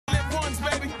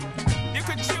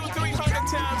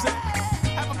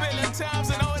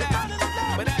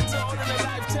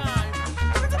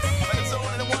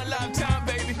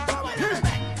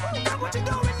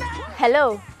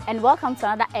Hello and welcome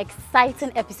to another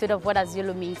exciting episode of What Does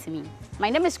YOLO Mean to Me.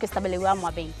 My name is Christabel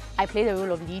Mwabeng. I play the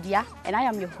role of Lydia and I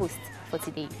am your host for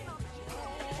today.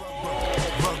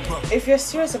 If you're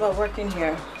serious about working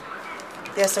here,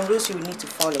 there are some rules you will need to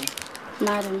follow.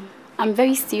 Madam, I'm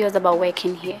very serious about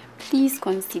working here. Please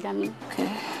consider me.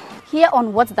 Okay. Here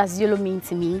on What Does YOLO Mean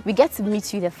to Me, we get to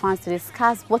meet you, the fans, to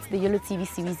discuss what the YOLO TV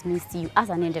series means to you as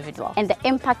an individual and the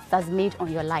impact it has made on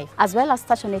your life, as well as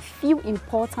touch on a few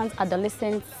important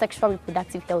adolescent sexual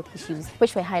reproductive health issues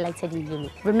which were highlighted in YOLO.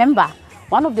 Remember,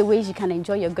 one of the ways you can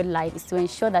enjoy your good life is to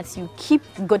ensure that you keep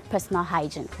good personal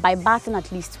hygiene by bathing at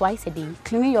least twice a day,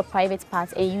 cleaning your private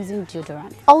parts and using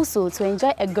deodorant. Also, to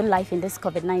enjoy a good life in this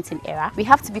COVID-19 era, we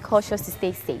have to be cautious to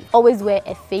stay safe. Always wear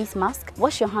a face mask,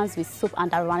 wash your hands with soap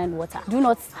under running water. Do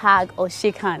not hug or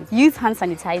shake hands. Use hand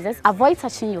sanitizers, avoid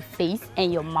touching your face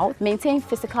and your mouth, maintain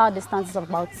physical distances of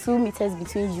about 2 meters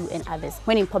between you and others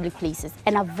when in public places,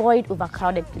 and avoid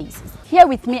overcrowded places. Here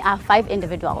with me are 5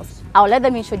 individuals. I'll let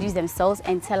them introduce themselves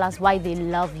and tell us why they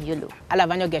love YOLO.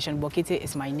 Alavanyo Gershon Bokite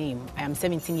is my name. I am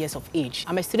 17 years of age.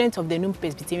 I'm a student of the Num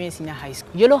Presbyterian Senior High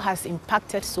School. YOLO has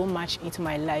impacted so much into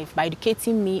my life by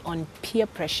educating me on peer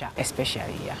pressure,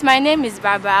 especially here. My name is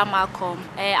Barbara Malcolm.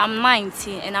 I'm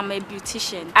 19 and I'm a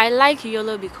beautician. I like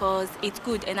YOLO because it's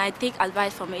good and I take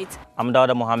advice from it. I'm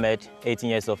Dauda Mohammed,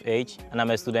 18 years of age, and I'm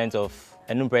a student of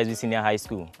Num Presbyterian Senior High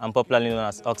School. I'm popularly known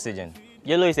as Oxygen.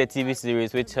 YOLO is a TV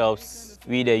series which helps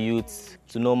we the youth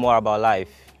to know more about life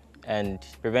and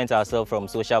prevent ourselves from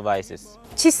social vices.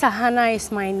 Chisahana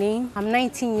is my name. I'm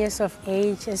 19 years of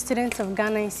age, a student of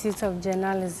Ghana Institute of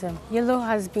Journalism. YOLO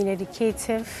has been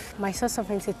educative, my source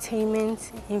of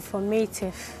entertainment,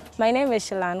 informative. My name is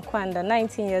Shilan Kwanda,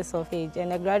 19 years of age,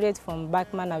 and a graduate from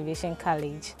Bachman Aviation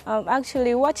College.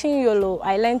 Actually, watching YOLO,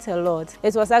 I learned a lot.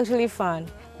 It was actually fun.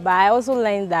 But I also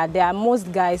learned that there are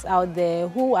most guys out there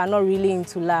who are not really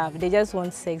into love. They just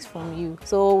want sex from you.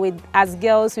 So as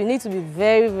girls, we need to be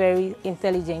very, very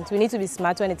intelligent. We need to be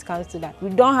smart when it comes to that.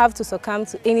 We don't have to succumb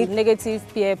to any negative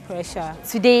peer pressure.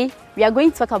 Today, we are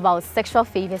going to talk about sexual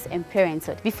favors and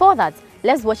parenthood. Before that,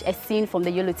 let's watch a scene from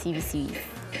the YOLO TV series.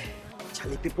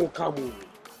 Charlie, people come on.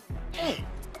 Hey,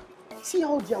 see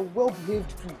how they are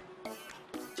well-behaved too.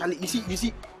 Charlie, you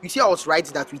see I was right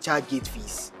that we charge gate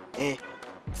fees.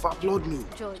 Applaud me.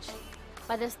 George,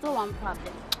 but there's still one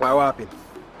problem. Why, what happened?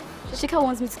 Shika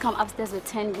wants me to come upstairs with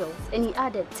 10 girls, and he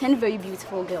added 10 very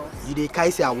beautiful girls. You dey kai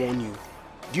say I warn you.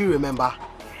 Do you remember?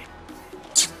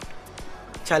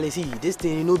 Charlie, see, this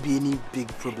thing no be any big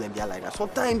problem there like that.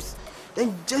 Sometimes,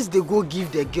 then just they go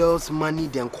give the girls money,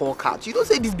 then call cards. You don't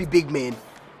say this be big men.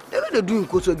 They know they're doing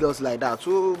culture girls like that,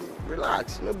 so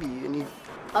relax. No be any.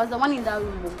 I was the one in that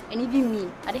room, and even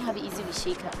me, I didn't have it easy with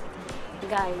Shika.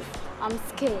 Guys, I'm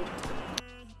scared.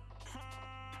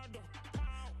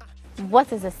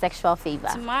 What is a sexual favor?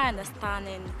 To my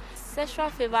understanding, sexual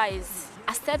favor is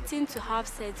accepting to have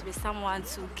sex with someone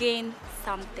to gain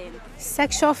something.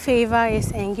 Sexual favor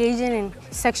is engaging in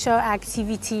sexual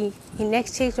activity in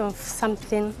exchange of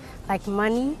something like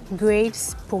money,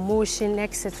 grades, promotion,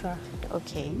 etc.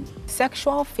 Okay.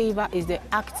 Sexual favor is the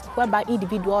act whereby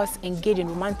individuals engage in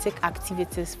romantic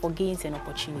activities for gains and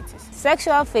opportunities.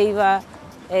 Sexual favor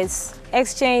is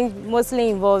exchange mostly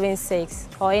involving sex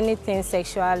or anything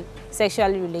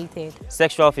sexually related.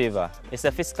 Sexual favor is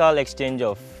a physical exchange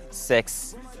of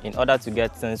sex in order to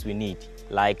get things we need,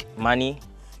 like money,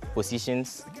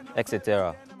 positions,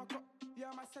 etc.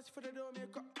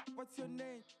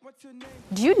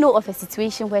 Do you know of a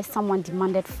situation where someone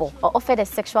demanded for or offered a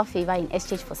sexual favor in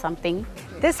exchange for something?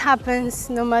 This happens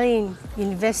normally in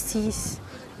universities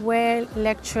where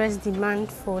lecturers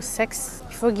demand for sex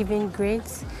before giving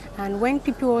grades, and when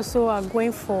people also are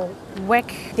going for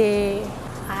work, they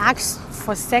ask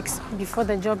for sex before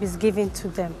the job is given to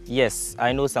them. Yes,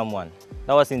 I know someone.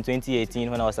 That was in 2018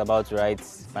 when I was about to write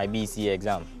my BC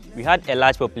exam. We had a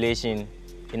large population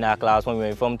in our class when we were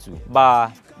in Form 2,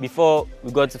 but before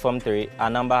we got to Form 3, our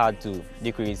number had to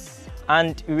decrease.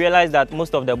 And we realized that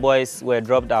most of the boys were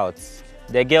dropped out.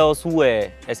 The girls who were,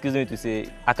 excuse me to say,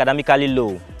 academically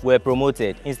low were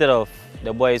promoted instead of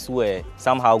the boys who were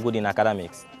somehow good in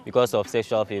academics because of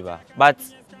sexual favor. But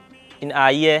in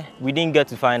our year, we didn't get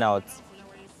to find out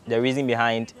the reason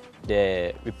behind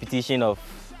the repetition of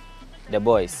the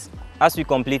boys. As we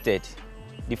completed,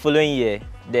 the following year,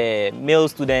 the male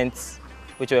students,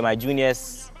 which were my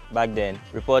juniors back then,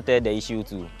 reported the issue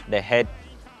to the head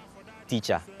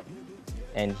teacher,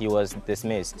 and he was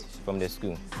dismissed from the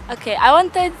school. Okay, I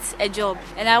wanted a job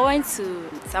and I went to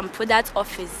some product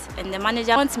office and the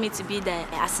manager wanted me to be the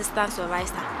assistant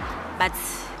supervisor. But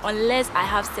unless I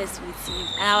have sex with him.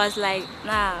 And I was like,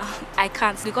 nah, I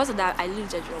can't. Because of that, I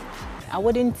lose the job. I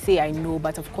wouldn't say I know,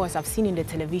 but of course I've seen in the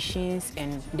televisions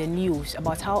and the news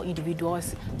about how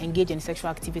individuals engage in sexual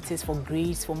activities for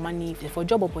grades, for money, for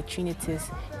job opportunities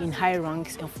in high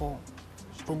ranks and for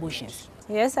promotions.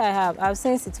 Yes, I have. I've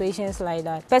seen situations like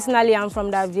that. Personally, I'm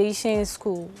from the aviation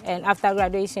school, and after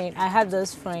graduation, I had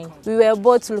this friend. We were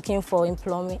both looking for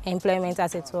employment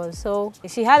as it was. So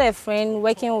she had a friend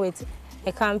working with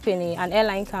a company, an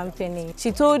airline company.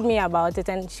 She told me about it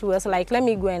and she was like, let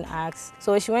me go and ask.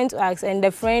 So she went to ask and the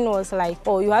friend was like,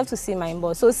 oh, you have to see my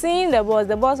boss. So seeing the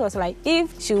boss was like,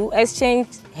 if she will exchange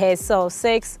herself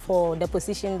sex for the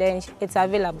position, then it's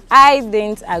available. I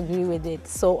didn't agree with it.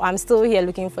 So I'm still here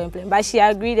looking for employment. But she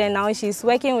agreed and now she's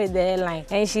working with the airline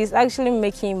and she's actually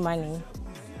making money.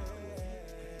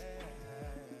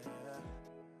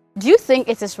 Do you think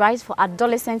it is right for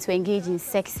adolescents to engage in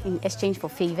sex in exchange for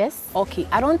favors? Okay,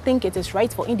 I don't think it is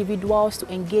right for individuals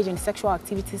to engage in sexual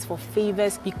activities for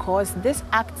favors because this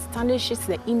act tarnishes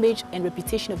the image and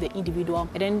reputation of the individual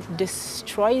and then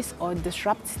destroys or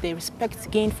disrupts the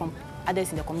respect gained from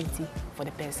others in the community for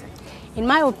the person. In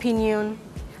my opinion,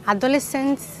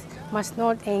 adolescents must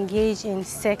not engage in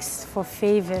sex for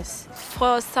favors.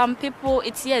 For some people,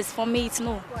 it's yes. For me, it's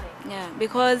no. Yeah,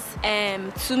 because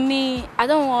to me, I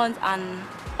don't want an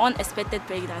unexpected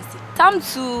pregnancy. Some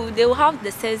too, they will have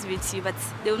the sex with you, but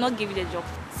they will not give you the job.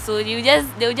 So they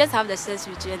will just have the sex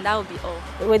with you, and that will be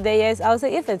all. With the yes, I would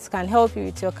say if it can help you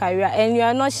with your career and you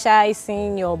are not shy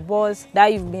seeing your boss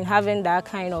that you've been having that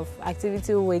kind of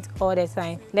activity with all the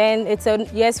time, then it's a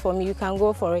yes for me, you can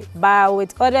go for it. But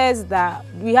with others that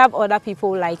we have other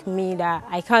people like me that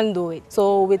I can't do it.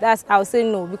 So with us, I'll say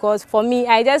no, because for me,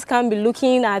 I just can't be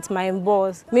looking at my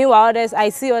boss. Meanwhile, others, I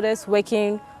see others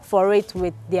working for it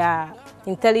with their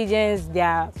intelligence,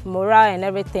 their morale and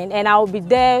everything, and I'll be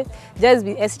there just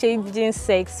be exchanging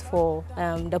sex for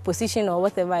the position or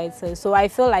whatever it is. So I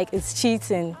feel like it's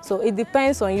cheating. So it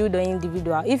depends on you, the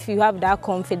individual. If you have that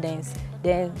confidence,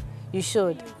 then you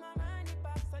should.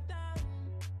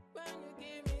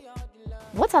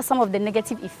 What are some of the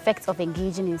negative effects of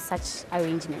engaging in such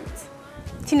arrangements?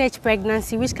 Teenage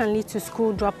pregnancy, which can lead to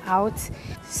school dropouts,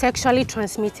 sexually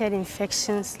transmitted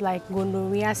infections like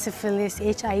gonorrhea, syphilis,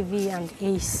 HIV, and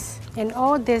AIDS. And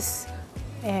all this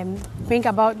bring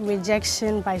about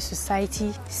rejection by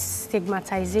society,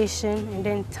 stigmatization, and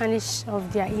then tarnish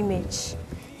of their image.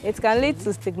 It can lead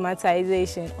to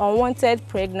stigmatization, unwanted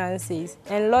pregnancies,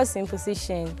 and loss in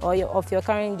position of your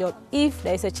current job if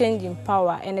there is a change in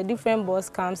power and a different boss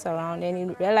comes around and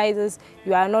he realizes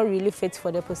you are not really fit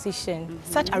for the position.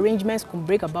 Such arrangements could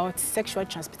bring about sexually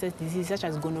transmitted diseases such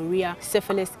as gonorrhea,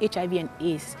 syphilis, HIV, and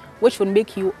AIDS, which would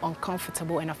make you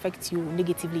uncomfortable and affect you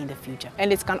negatively in the future.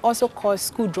 And it can also cause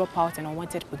school dropouts and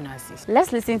unwanted pregnancies.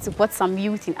 Let's listen to what some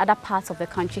youth in other parts of the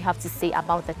country have to say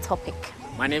about the topic.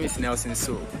 My name is Nelson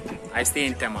So. I stay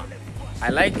in Tema. I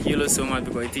like YOLO so much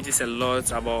because it teaches a lot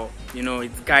about,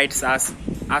 it guides us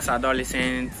as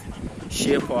adolescents,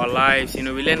 shape our lives. We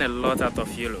learn a lot out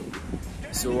of YOLO.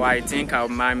 So I think I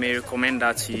may recommend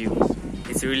that to you.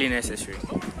 It's really necessary.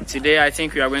 Today I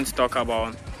think we are going to talk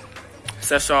about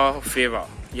sexual favor.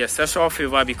 Yes, sexual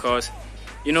favor because,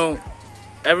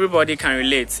 everybody can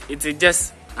relate. It's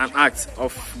just an act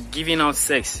of giving out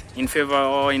sex in favor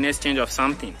or in exchange of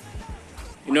something.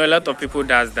 A lot of people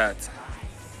does that,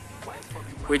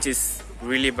 which is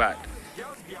really bad.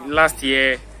 Last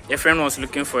year, a friend was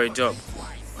looking for a job.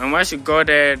 And when she got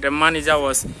there, the manager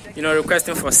was,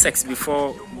 requesting for sex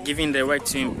before giving the work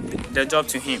to him, the job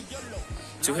to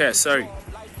her.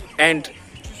 And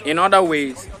in other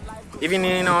ways, even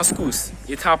in our schools,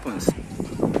 it happens.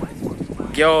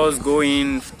 Girls go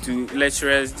in to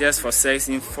lecturers just for sex,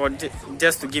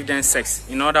 just to give them sex,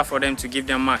 in order for them to give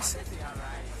them marks.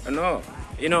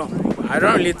 I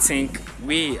don't really think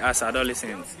we as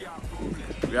adolescents,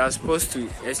 we are supposed to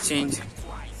exchange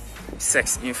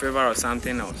sex in favor of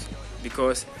something else,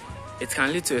 because it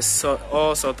can lead to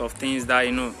all sorts of things that,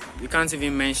 you can't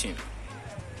even mention.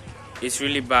 It's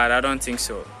really bad. I don't think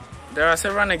so. There are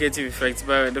several negative effects,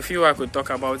 but the few I could talk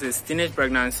about is teenage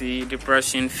pregnancy,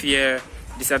 depression, fear,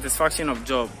 dissatisfaction of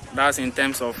job. That's in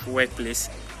terms of workplace.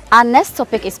 Our next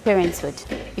topic is parenthood.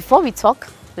 Before we talk,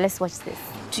 let's watch this.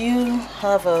 Do you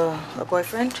have a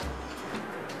boyfriend?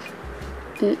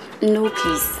 No,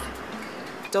 please.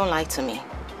 Don't lie to me.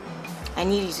 I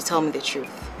need you to tell me the truth.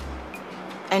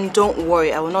 And don't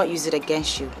worry, I will not use it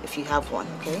against you if you have one,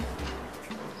 okay?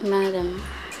 Madam,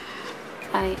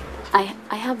 I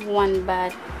have one,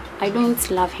 but I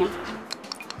don't love him.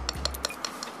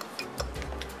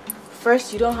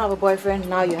 First, you don't have a boyfriend,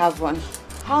 now you have one.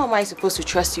 How am I supposed to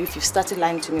trust you if you've started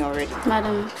lying to me already?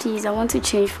 Madam, please, I want to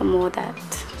change from all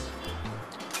that.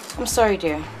 I'm sorry,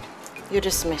 dear. You're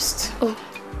dismissed. Oh.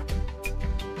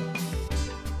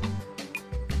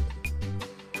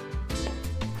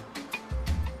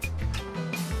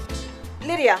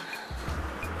 Lydia.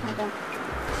 Madam.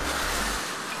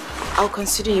 I'll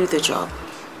consider you the job.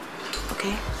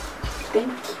 Okay? Thank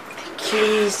you.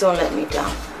 Please don't let me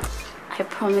down. I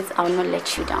promise I'll not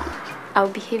let you down. I'll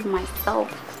behave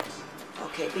myself.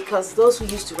 Okay, because those who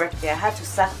used to work there, I had to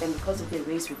sack them because of their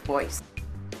ways with boys.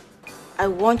 I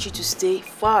want you to stay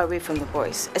far away from the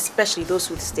boys, especially those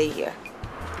who stay here.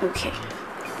 Okay.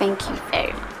 Thank you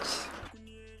very much.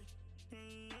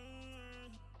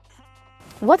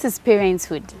 What is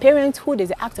parenthood? Parenthood is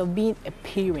the act of being a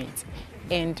parent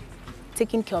and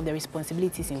taking care of the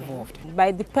responsibilities involved. But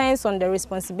it depends on the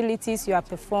responsibilities you are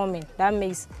performing. That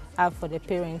makes up for the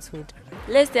parenthood.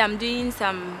 Let's say I'm doing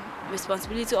some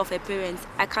responsibility of a parent.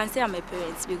 I can say I'm a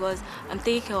parent because I'm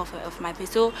taking care of my parent.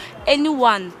 So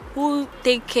anyone who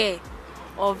take care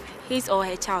of his or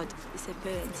her child is a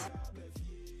parent.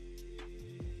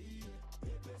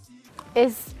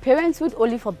 Is parenthood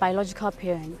only for biological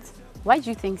parents? Why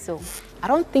do you think so? I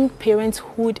don't think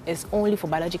parenthood is only for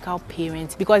biological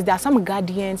parents because there are some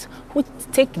guardians who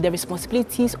take the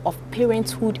responsibilities of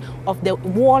parenthood of the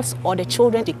wards or the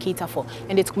children they cater for,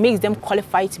 and it makes them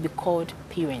qualified to be called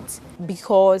parents.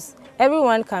 Because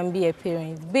everyone can be a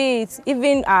parent, be it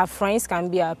even our friends can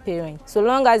be our parents, so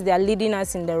long as they are leading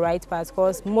us in the right path,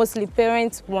 because mostly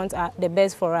parents want the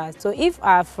best for us. So if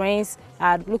our friends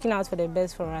are looking out for the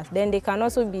best for us, then they can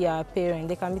also be our parent.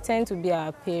 They can pretend to be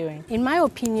our parent. In my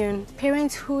opinion,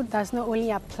 parenthood does not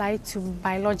only apply to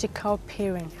biological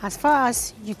parents. As far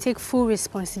as you take full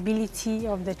responsibility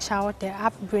of the child, the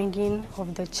upbringing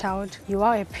of the child, you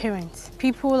are a parent.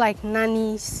 People like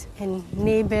nannies and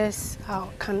neighbors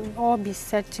can all be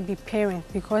said to be parents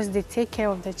because they take care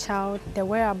of the child, the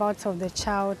whereabouts of the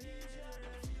child.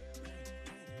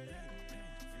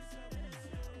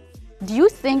 Do you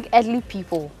think elderly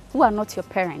people who are not your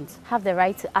parents have the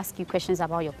right to ask you questions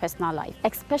about your personal life,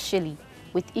 especially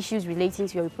with issues relating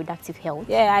to your reproductive health?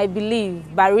 Yeah, I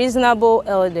believe by reasonable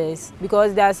elders,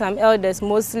 because there are some elders,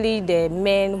 mostly the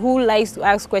men, who likes to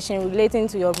ask questions relating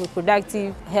to your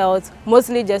reproductive health,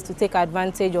 mostly just to take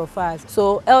advantage of us.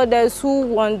 So elders who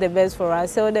want the best for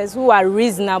us, elders who are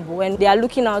reasonable and they are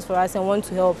looking out for us and want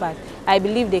to help us, I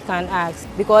believe they can ask,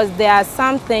 because there are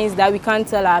some things that we can't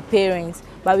tell our parents,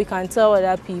 but we can tell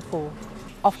other people.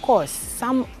 Of course,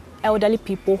 some elderly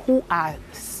people who are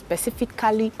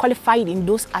specifically qualified in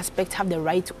those aspects have the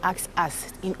right to ask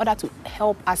us in order to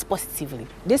help us positively.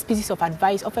 This piece of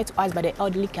advice offered to us by the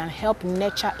elderly can help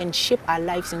nurture and shape our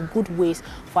lives in good ways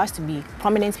for us to be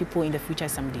prominent people in the future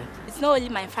someday. It's not only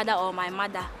my father or my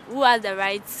mother who has the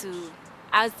right to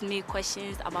ask me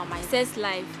questions about my sex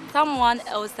life. Someone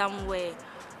else somewhere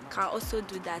can also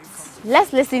do that.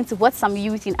 Let's listen to what some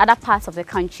youth in other parts of the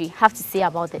country have to say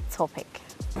about the topic.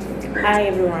 Hi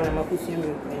everyone, I'm Akusi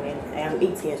Rukunen. I am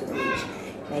 8 years of age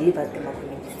and I live at the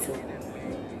community too.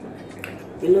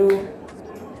 YOLO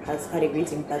has had a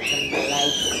great impact on my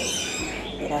life.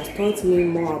 It has taught me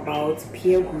more about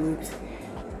peer groups,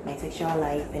 my sexual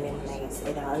life, and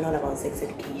a lot about sex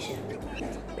education.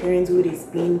 Parenthood is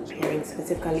being parents,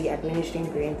 specifically administering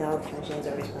parental functions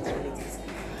or responsibilities.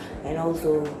 And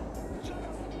also,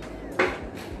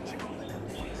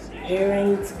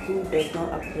 parenthood does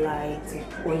not apply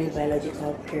to only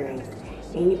biological parents.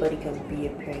 Anybody can be a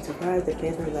parent, so far as the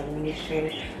person is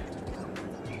administering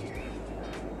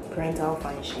parental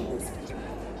functions.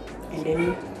 And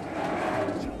then,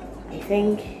 I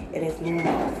think it is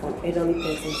normal for an elderly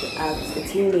person to ask a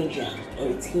teenager or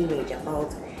a teenager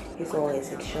about his or her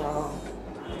sexual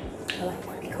life,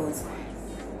 because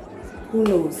who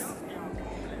knows?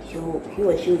 He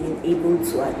or she will be able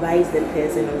to advise the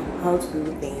person on how to do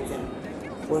things and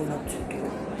what not to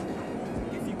do.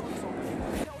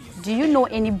 Do you know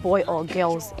any boy or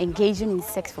girls engaging in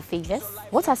sex for favors?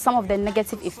 What are some of the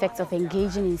negative effects of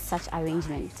engaging in such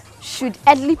arrangements? Should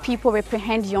elderly people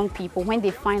reprehend young people when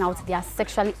they find out they are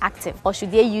sexually active, or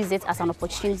should they use it as an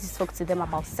opportunity to talk to them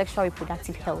about sexual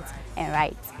reproductive health and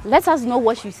rights? Let us know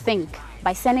what you think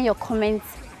by sending your comments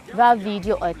via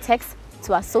video or text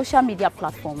to our social media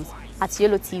platforms at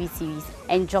YOLO TV series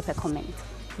and drop a comment.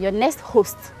 Your next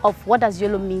host of What Does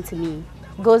YOLO Mean to Me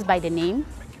goes by the name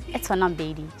Etona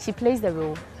Beatty. She plays the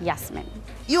role Yasmin.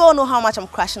 You all know how much I'm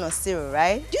crashing on Cyril,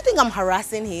 right? Do you think I'm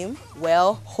harassing him?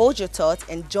 Well, hold your thoughts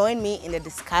and join me in the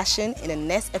discussion in the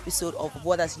next episode of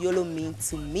What Does YOLO Mean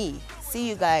to Me. See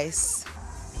you guys.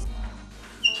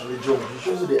 Charlie Joe, you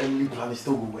shows the Emily plan is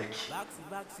still going to work.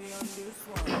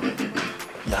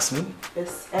 Yasmin?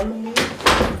 Yes, Emily.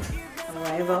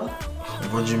 Arrival.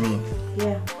 What do you mean?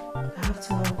 Yeah, I have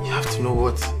to know. You have to know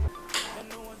what?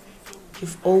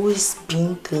 You've always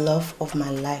been the love of my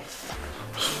life.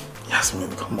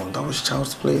 Yasmin, come on, that was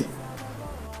child's play.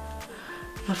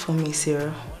 Not for me,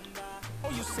 Sarah.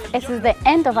 It is the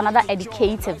end of another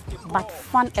educative but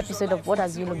fun episode of What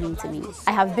Does YOLO Mean to Me?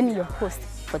 I have been your host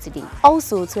for today.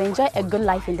 Also, to enjoy a good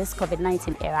life in this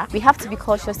COVID-19 era, we have to be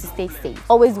cautious to stay safe.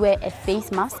 Always wear a face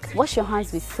mask, wash your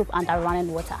hands with soap under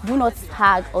running water. Do not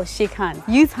hug or shake hands.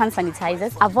 Use hand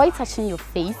sanitizers. Avoid touching your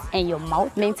face and your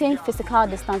mouth. Maintain physical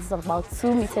distances of about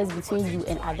 2 meters between you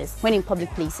and others when in public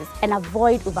places, and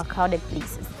avoid overcrowded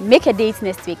places. Make a date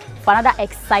next week for another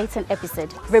exciting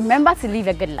episode. Remember to live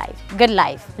a good life. Good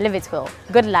life, live it well.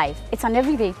 Good life, it's an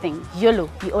everyday thing. YOLO,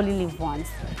 you only live once.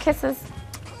 Kisses.